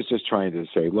 I was just trying to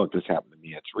say, look, this happened to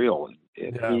me. It's real.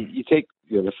 And you take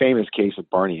the famous case of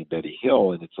Barney and Betty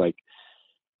Hill, and it's like,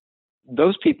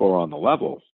 those people are on the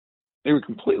level. They were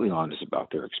completely honest about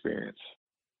their experience.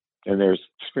 And their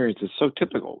experience is so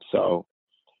typical. So,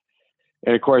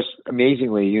 and of course,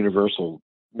 amazingly, Universal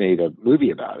made a movie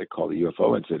about it called The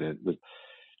UFO Incident with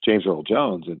James Earl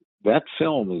Jones. And that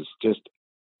film is just,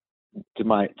 to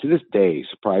this day,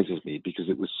 surprises me, because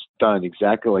it was done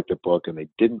exactly like the book, and they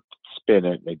didn't spin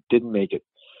it, and they didn't make it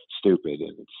stupid.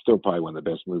 And it's still probably one of the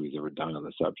best movies ever done on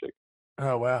the subject.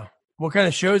 Oh, wow. What kind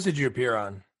of shows did you appear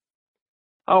on?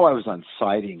 Oh, I was on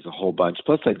Sightings a whole bunch.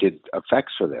 Plus, I did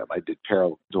effects for them. I did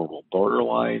Paranormal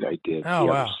Borderline. I did The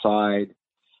Other Side.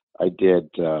 I did,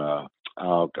 that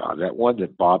one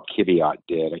that Bob Kiviat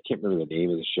did. I can't remember the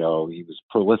name of the show. He was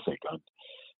prolific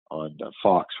on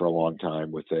Fox for a long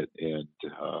time with it. And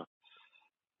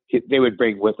they would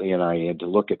bring Whitley and I in to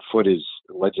look at footage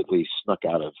allegedly snuck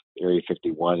out of Area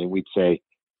 51. And we'd say,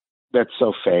 that's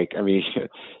so fake. I mean,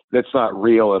 that's not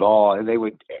real at all. And they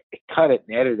would cut it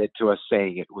and edit it to us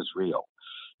saying it was real,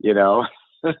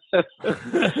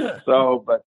 So,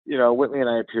 but, Whitley and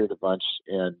I appeared a bunch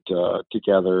and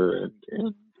together.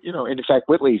 And, and in fact,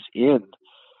 Whitley's in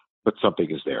But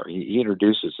Something Is There. He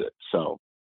introduces it. So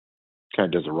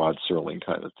kind of does a Rod Serling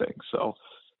kind of thing. So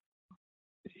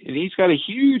and he's got a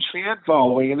huge fan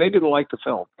following, and they didn't like the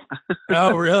film.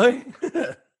 Oh, really?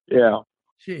 Yeah.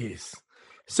 Jeez.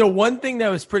 So one thing that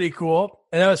was pretty cool,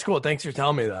 and that was cool. Thanks for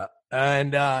telling me that.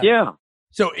 And Yeah.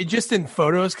 so it just in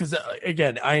photos, because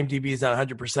again, IMDb is not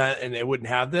 100%, and it wouldn't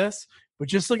have this. But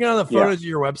just looking on the photos of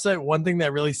your website, one thing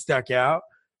that really stuck out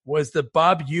was the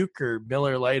Bob Uecker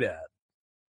Miller Lite ad.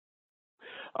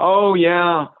 Oh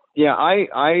yeah, yeah.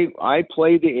 I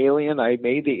played the alien. I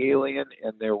made the alien,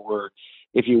 and there were.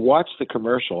 If you watch the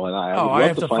commercial, and I would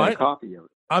love to find a copy of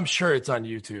it. I'm sure it's on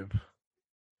YouTube.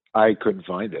 I couldn't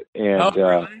find it, and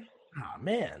really? Oh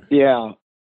man. Yeah,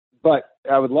 but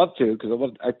I would love to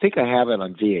because I think I have it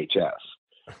on VHS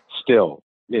still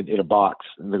in a box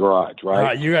in the garage.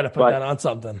 Right? You got to put that on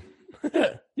something.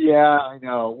 Yeah, I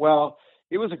know. Well,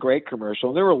 it was a great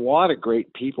commercial. There were a lot of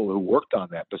great people who worked on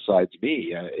that besides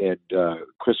me, and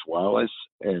Chris Wallace,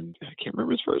 and I can't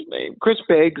remember his first name, Chris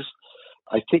Biggs.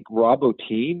 I think Rob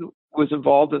O'Teen was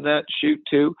involved in that shoot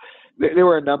too. There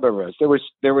were a number of us. There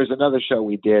was another show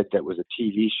we did that was a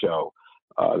TV show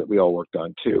that we all worked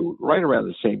on too, right around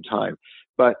the same time.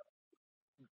 But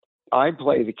I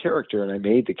played the character, and I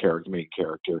made the main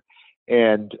character.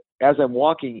 And as I'm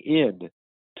walking in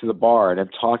to the bar and I'm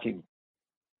talking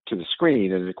to the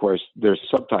screen, and of course there's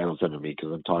subtitles under me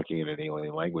because I'm talking in an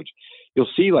alien language, you'll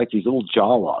see like these little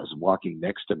Jawas walking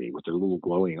next to me with their little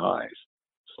glowing eyes.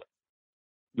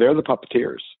 They're the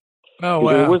puppeteers. Oh,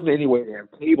 wow. There wasn't any way to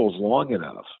have tables long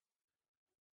enough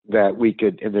that we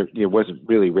could, and there wasn't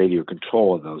really radio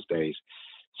control in those days.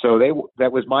 So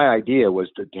that was my idea, was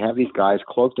to have these guys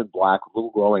cloaked in black with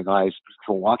little glowing eyes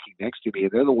walking next to me,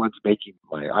 and they're the ones making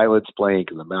my eyelids blink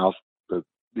and the mouth, the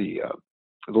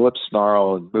lips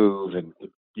snarl and move, and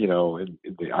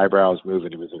and the eyebrows move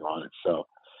and everything on it. So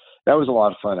that was a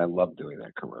lot of fun. I loved doing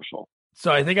that commercial.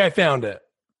 So I think I found it.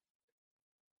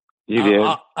 You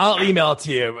did? I'll email it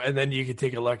to you, and then you can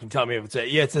take a look and tell me if it's it.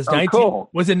 Yeah, it says cool.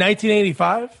 Was it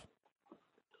 1985?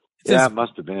 It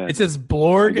must have been. It says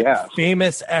Blorg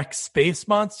famous X space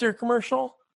monster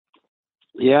commercial.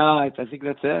 Yeah, I think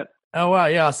that's it. Oh wow,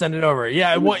 yeah, I'll send it over.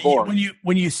 Yeah,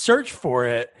 when you search for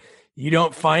it, you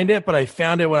don't find it, but I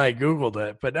found it when I Googled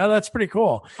it. But no, that's pretty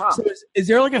cool. Huh. So is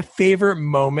there like a favorite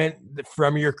moment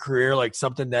from your career, like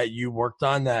something that you worked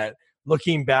on that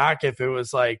looking back, if it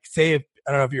was like, say,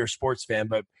 I don't know if you're a sports fan,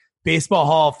 but Baseball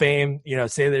Hall of Fame,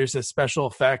 say there's a special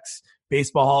effects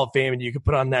Baseball Hall of Fame and you could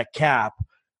put on that cap.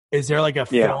 Is there like a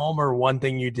film or one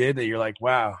thing you did that you're like,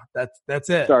 wow, that's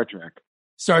it? Star Trek.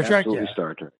 Yeah.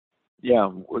 Star Trek. Yeah,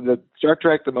 the Star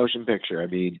Trek, the motion picture. I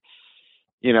mean,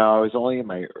 I was only in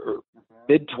my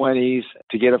mid-20s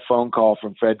to get a phone call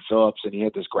from Fred Phillips, and he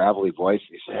had this gravelly voice.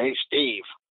 And he said, "Hey, Steve,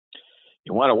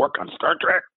 you want to work on Star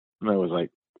Trek?" And I was like,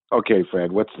 "Okay,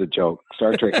 Fred, what's the joke?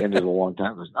 Star Trek ended a long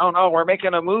time ago." "Oh, no, we're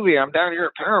making a movie. I'm down here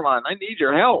at Paramount. I need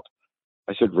your help."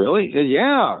 I said, "Really?" He said,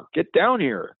 "Yeah, get down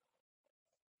here."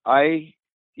 I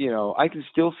can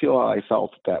still feel how I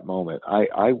felt at that moment.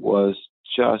 I was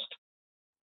just,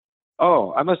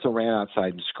 I must have ran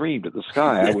outside and screamed at the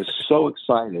sky. I was so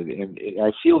excited, and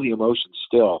I feel the emotion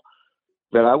still,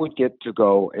 that I would get to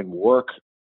go and work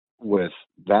with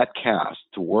that cast,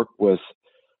 to work with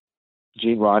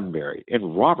Gene Roddenberry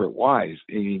and Robert Wise.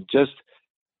 I mean, just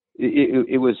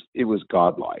it was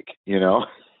godlike, It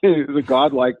was a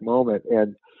godlike moment,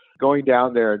 and going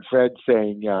down there and Fred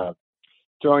saying,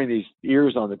 throwing these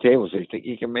ears on the table, saying, "You think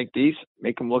you can make these?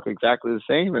 Make them look exactly the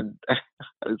same?" And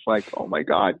it's like, oh my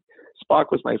God, Spock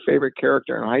was my favorite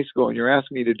character in high school, and you're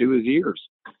asking me to do his ears.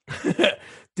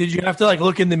 Did you have to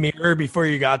look in the mirror before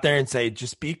you got there and say,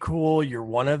 "Just be cool, you're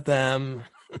one of them"?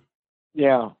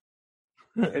 Yeah.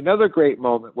 Another great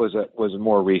moment was a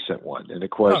more recent one, and of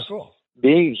course, cool.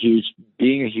 being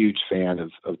a huge fan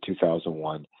of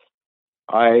 2001.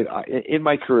 I in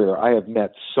my career, I have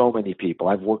met so many people.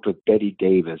 I've worked with Betty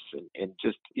Davis and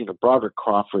just Broderick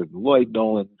Crawford, and Lloyd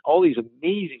Nolan, all these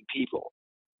amazing people.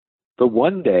 But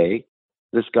one day,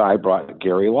 this guy brought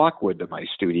Gary Lockwood to my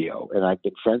studio, and I've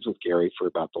been friends with Gary for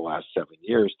about the last 7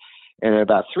 years. And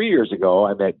about 3 years ago,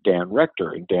 I met Dan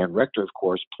Rector, and Dan Rector, of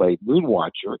course, played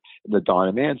Moonwatcher in the Dawn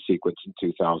of Man sequence in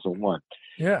 2001.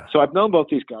 Yeah. So I've known both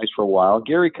these guys for a while.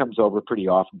 Gary comes over pretty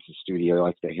often to the studio. He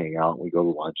likes to hang out, and we go to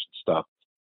lunch and stuff.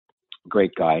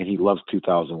 Great guy, and he loves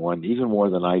 2001 even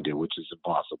more than I do, which is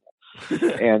impossible.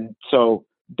 And so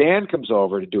Dan comes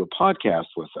over to do a podcast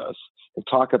with us and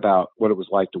talk about what it was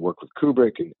like to work with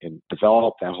Kubrick and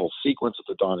develop that whole sequence of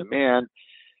the Dawn of Man.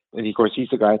 And of course, he's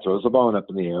the guy that throws the bone up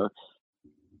in the air.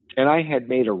 And I had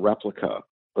made a replica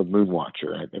of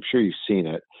Moonwatcher. I'm sure you've seen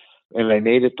it. And I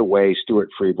made it the way Stuart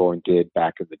Freeborn did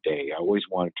back in the day. I always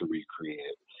wanted to recreate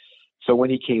it. So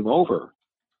when he came over,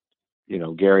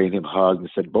 Gary and him hugged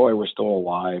and said, "Boy, we're still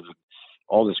alive."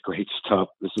 All this great stuff.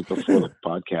 This is before the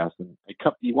podcast, and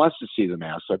he wants to see the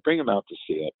mask, so I bring him out to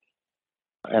see it.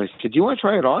 And I said, "Do you want to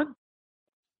try it on?"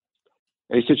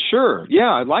 And he said, "Sure.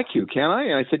 Yeah, I'd like you. Can I?"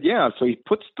 And I said, "Yeah." So he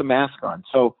puts the mask on.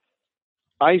 So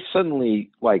I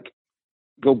suddenly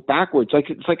go backwards.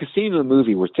 It's like a scene in a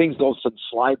movie where things all of a sudden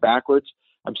slide backwards.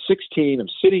 I'm 16. I'm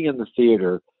sitting in the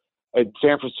theater in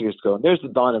San Francisco, and there's the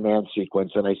Dawn of Man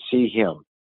sequence, and I see him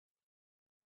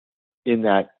in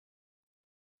that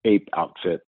ape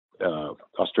outfit,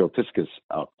 Australopithecus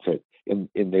outfit in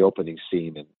the opening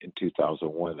scene in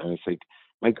 2001. And I think,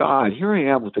 my God, here I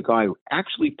am with the guy who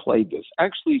actually played this,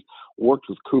 actually worked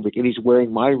with Kubrick, and he's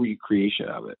wearing my recreation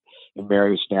of it. And Mary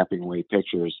was snapping away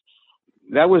pictures.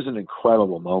 That was an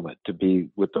incredible moment to be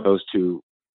with those two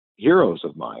heroes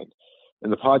of mine.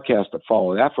 And the podcast that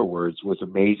followed afterwards was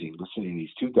amazing, listening to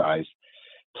these two guys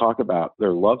talk about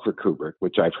their love for Kubrick,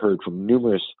 which I've heard from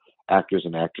numerous actors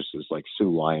and actresses like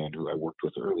Sue Lyon, who I worked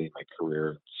with early in my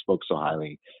career, spoke so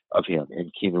highly of him,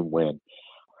 and Keenan Wynn.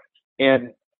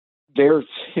 And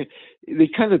they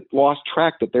kind of lost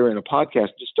track that they were in a podcast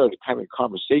and just started having a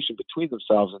conversation between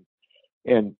themselves.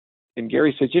 And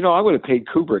Gary said, I would have paid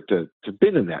Kubrick to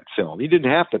been in that film. He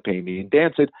didn't have to pay me. And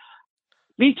Dan said,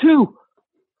 me too.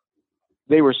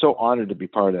 They were so honored to be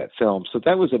part of that film. So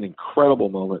that was an incredible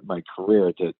moment in my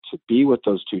career to be with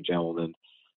those two gentlemen,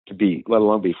 let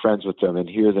alone be friends with them and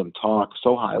hear them talk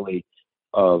so highly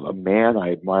of a man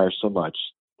I admire so much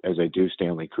as I do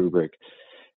Stanley Kubrick.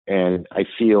 And I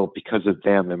feel because of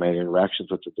them and my interactions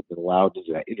with them, have been allowed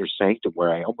into that inner sanctum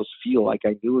where I almost feel like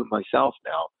I knew him myself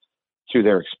now through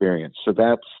their experience. So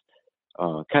that's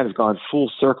kind of gone full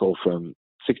circle from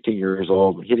 16 years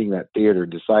old, hitting that theater,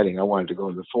 deciding I wanted to go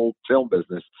into the full film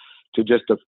business, to just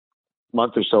a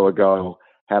month or so ago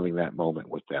having that moment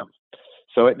with them.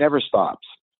 So it never stops.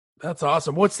 That's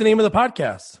awesome. What's the name of the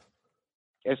podcast?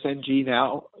 SNG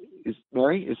Now is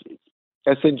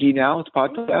SNG Now. It's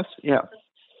podcast. Yeah.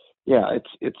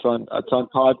 It's on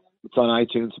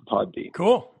iTunes and Podbean.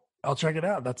 Cool. I'll check it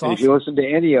out. That's awesome. And if you listen to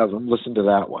any of them, listen to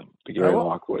that one, the Gary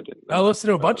Lockwood. I'll listen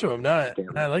to a bunch of them. No,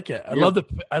 I like it.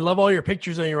 I love all your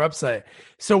pictures on your website.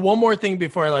 So one more thing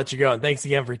before I let you go, and thanks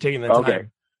again for taking the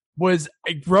time. Was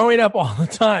growing up all the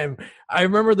time, I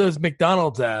remember those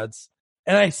McDonald's ads,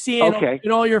 and I see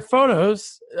in all your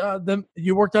photos,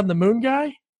 you worked on the Moon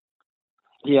Guy.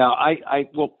 Yeah,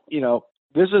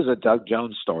 this is a Doug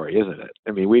Jones story, isn't it?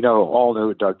 I mean, we all know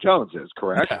who Doug Jones is,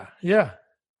 correct? Yeah.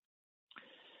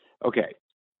 Okay.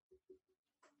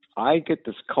 I get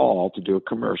this call to do a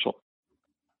commercial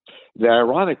that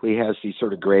ironically has these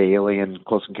sort of gray alien,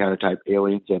 Close Encounter type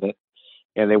aliens in it.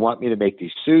 And they want me to make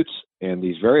these suits and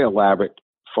these very elaborate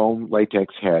foam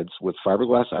latex heads with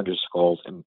fiberglass underskulls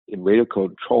and radio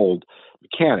controlled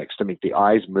mechanics to make the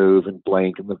eyes move and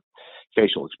blink and the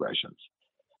facial expressions.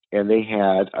 And they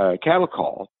had a cattle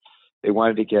call. They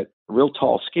wanted to get a real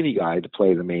tall, skinny guy to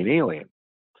play the main alien.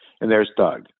 And there's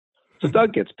Doug. So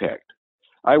Doug gets picked.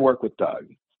 I work with Doug.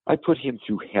 I put him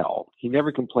through hell. He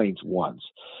never complains once.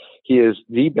 He is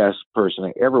the best person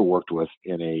I ever worked with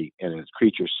in a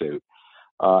creature suit.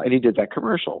 And he did that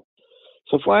commercial.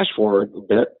 So flash forward a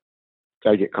bit,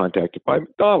 I get contacted by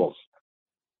McDonald's.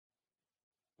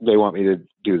 They want me to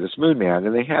do this Moon Man,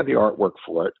 and they had the artwork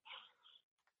for it.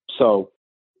 So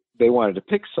they wanted to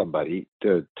pick somebody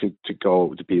to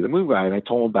go to be the Moon Guy. And I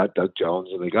told them about Doug Jones,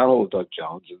 and they got hold of Doug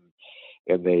Jones,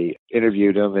 and they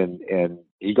interviewed him, and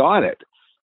he got it.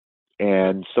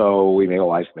 And so we made a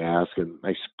life mask, and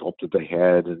I sculpted the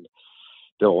head and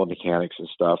did all the mechanics and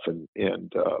stuff. And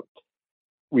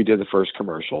we did the first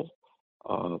commercial,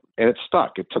 and it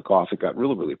stuck. It took off. It got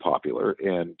really, really popular.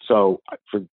 And so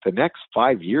for the next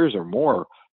 5 years or more,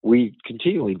 we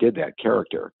continually did that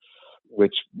character,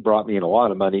 which brought me in a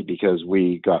lot of money because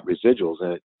we got residuals,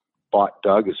 and it bought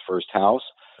Doug his first house.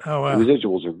 Oh, wow. The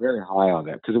residuals are very high on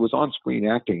that because it was on-screen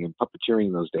acting, and puppeteering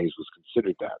in those days was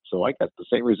considered that. So I got the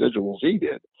same residuals he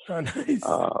did. Oh, nice.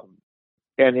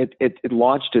 And it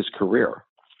launched his career.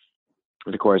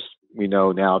 And, of course, we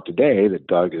know now today that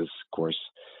Doug is, of course,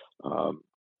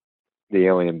 the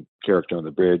alien character on the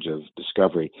bridge of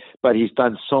Discovery. But he's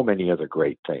done so many other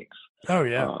great things. Oh,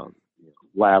 yeah.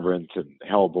 Labyrinth and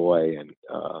Hellboy. And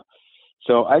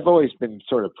so I've always been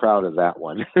sort of proud of that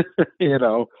one.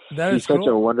 That he's such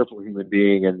a wonderful human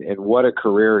being, and what a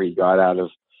career he got out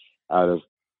of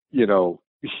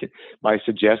my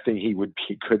suggesting he would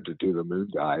be good to do the Moon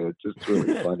Guy. It's just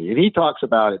really funny. And he talks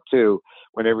about it too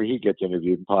whenever he gets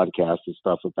interviewed in podcasts and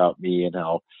stuff about me and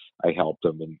how I helped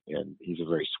him, and he's a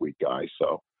very sweet guy.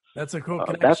 So that's a cool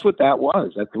connection. That's what that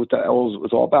was. That's what that was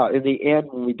all about. In the end,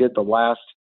 when we did the last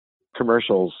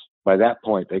commercials, by that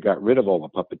point, they got rid of all the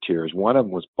puppeteers. One of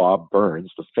them was Bob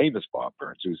Burns, the famous Bob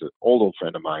Burns, who's an old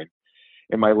friend of mine,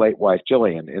 and my late wife,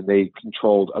 Jillian, and they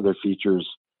controlled other features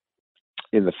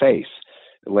in the face.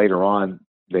 Later on,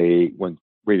 when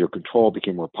radio control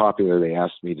became more popular, they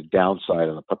asked me to downside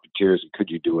on the puppeteers, and could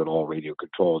you do it all radio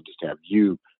control and just have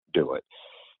you do it?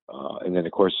 And then,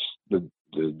 of course,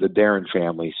 the Darin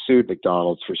family sued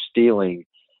McDonald's for stealing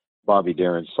Bobby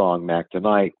Darin's song Mac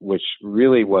Tonight, which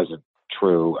really wasn't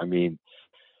true. I mean,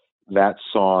 that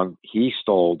song he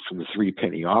stole from the Three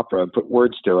Penny Opera and put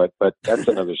words to it, but that's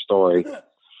another story. It's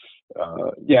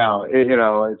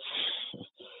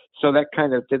so that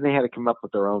kind of, then they had to come up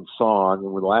with their own song.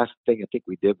 And the last thing I think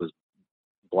we did was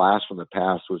Blast from the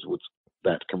Past, was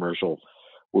that commercial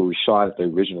where we shot at the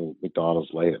original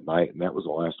McDonald's late at night, and that was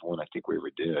the last one I think we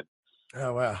ever did.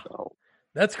 Oh, wow. So,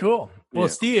 that's cool. Well,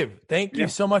 yeah. Steve, thank you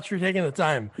so much for taking the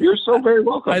time. You're so very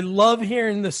welcome. I love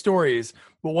hearing the stories.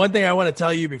 But one thing I want to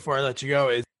tell you before I let you go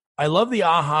is I love the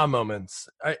aha moments.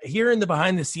 Hearing the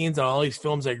behind the scenes on all these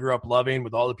films I grew up loving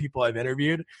with all the people I've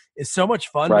interviewed is so much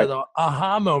fun. Right. But the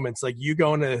aha moments, like you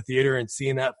going to the theater and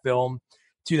seeing that film,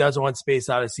 2001 Space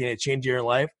Odyssey, and it changed your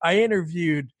life. I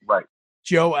interviewed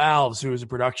Joe Alves, who was a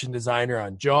production designer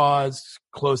on Jaws,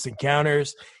 Close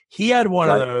Encounters. He had one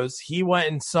of those. He went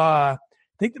and saw, I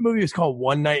think the movie was called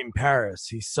One Night in Paris.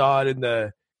 He saw it in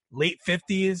the late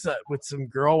 50s with some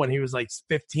girl when he was like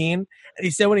 15. And he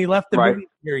said when he left the movie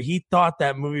theater, he thought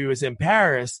that movie was in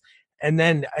Paris. And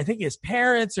then I think his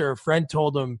parents or a friend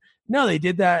told him, no, they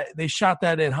did that. They shot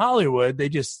that in Hollywood. They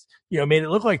just, made it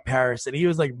look like Paris. And he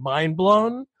was like mind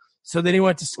blown. So then he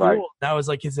went to school. Right. That was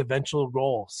like his eventual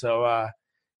goal. So,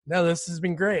 no, this has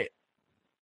been great.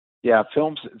 Yeah,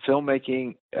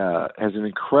 filmmaking has an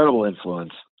incredible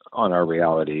influence on our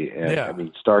reality. And I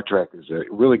mean, Star Trek is a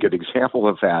really good example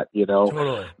of that,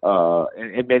 Totally.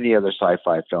 And many other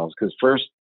sci-fi films. Because first,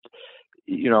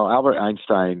 Albert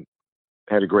Einstein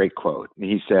had a great quote. And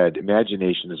he said,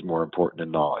 imagination is more important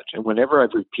than knowledge. And whenever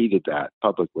I've repeated that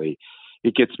publicly,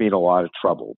 it gets me in a lot of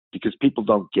trouble because people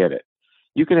don't get it.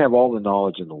 You can have all the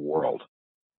knowledge in the world,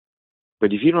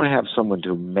 but if you don't have someone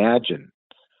to imagine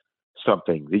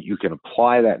something that you can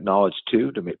apply that knowledge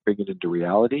to bring it into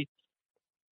reality,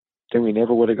 then we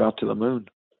never would have got to the moon.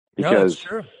 Because,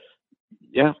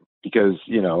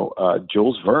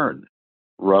 Jules Verne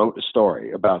wrote a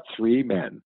story about three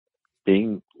men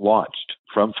being launched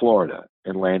from Florida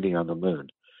and landing on the moon.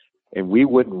 And we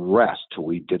wouldn't rest till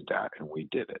we did that, and we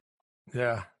did it.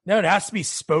 Yeah. No, it has to be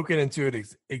spoken into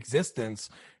existence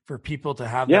for people to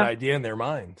have that idea in their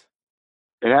mind.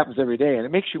 It happens every day, and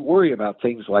it makes you worry about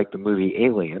things like the movie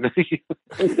Alien.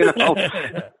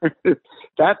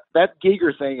 That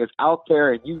Giger thing is out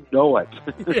there, and you know it.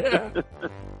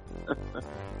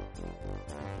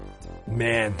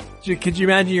 Man, could you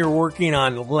imagine you're working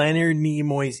on Leonard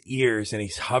Nimoy's ears and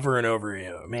he's hovering over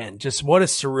you? Man, just what a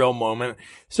surreal moment,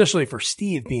 especially for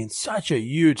Steve being such a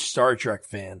huge Star Trek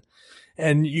fan.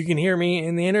 And you can hear me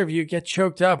in the interview get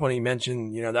choked up when he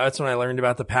mentioned, that's when I learned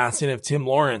about the passing of Tim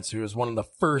Lawrence, who was one of the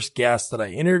first guests that I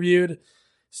interviewed.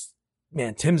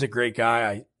 Man, Tim's a great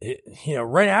guy.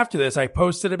 Right after this, I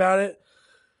posted about it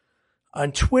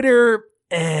on Twitter.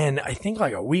 And I think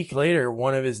like a week later,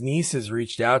 one of his nieces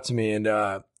reached out to me and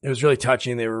it was really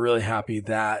touching. They were really happy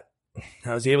that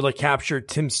I was able to capture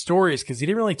Tim's stories because he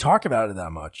didn't really talk about it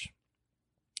that much.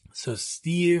 So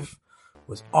Steve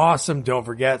was awesome. Don't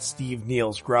forget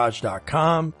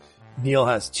SteveNeillsGarage.com. Neill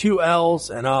has 2 L's,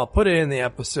 and I'll put it in the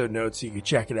episode notes so you can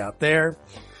check it out there.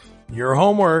 Your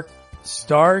homework,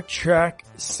 Star Trek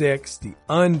 6, The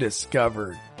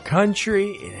Undiscovered Country.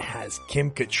 It has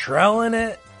Kim Cattrall in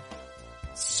it.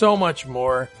 So much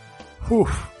more. Whew.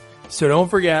 So don't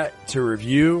forget to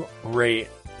review, rate,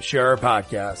 share our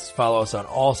podcast. Follow us on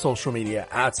all social media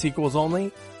at Sequels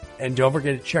Only. And don't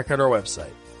forget to check out our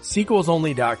website,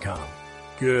 sequelsonly.com.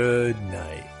 Good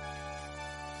night.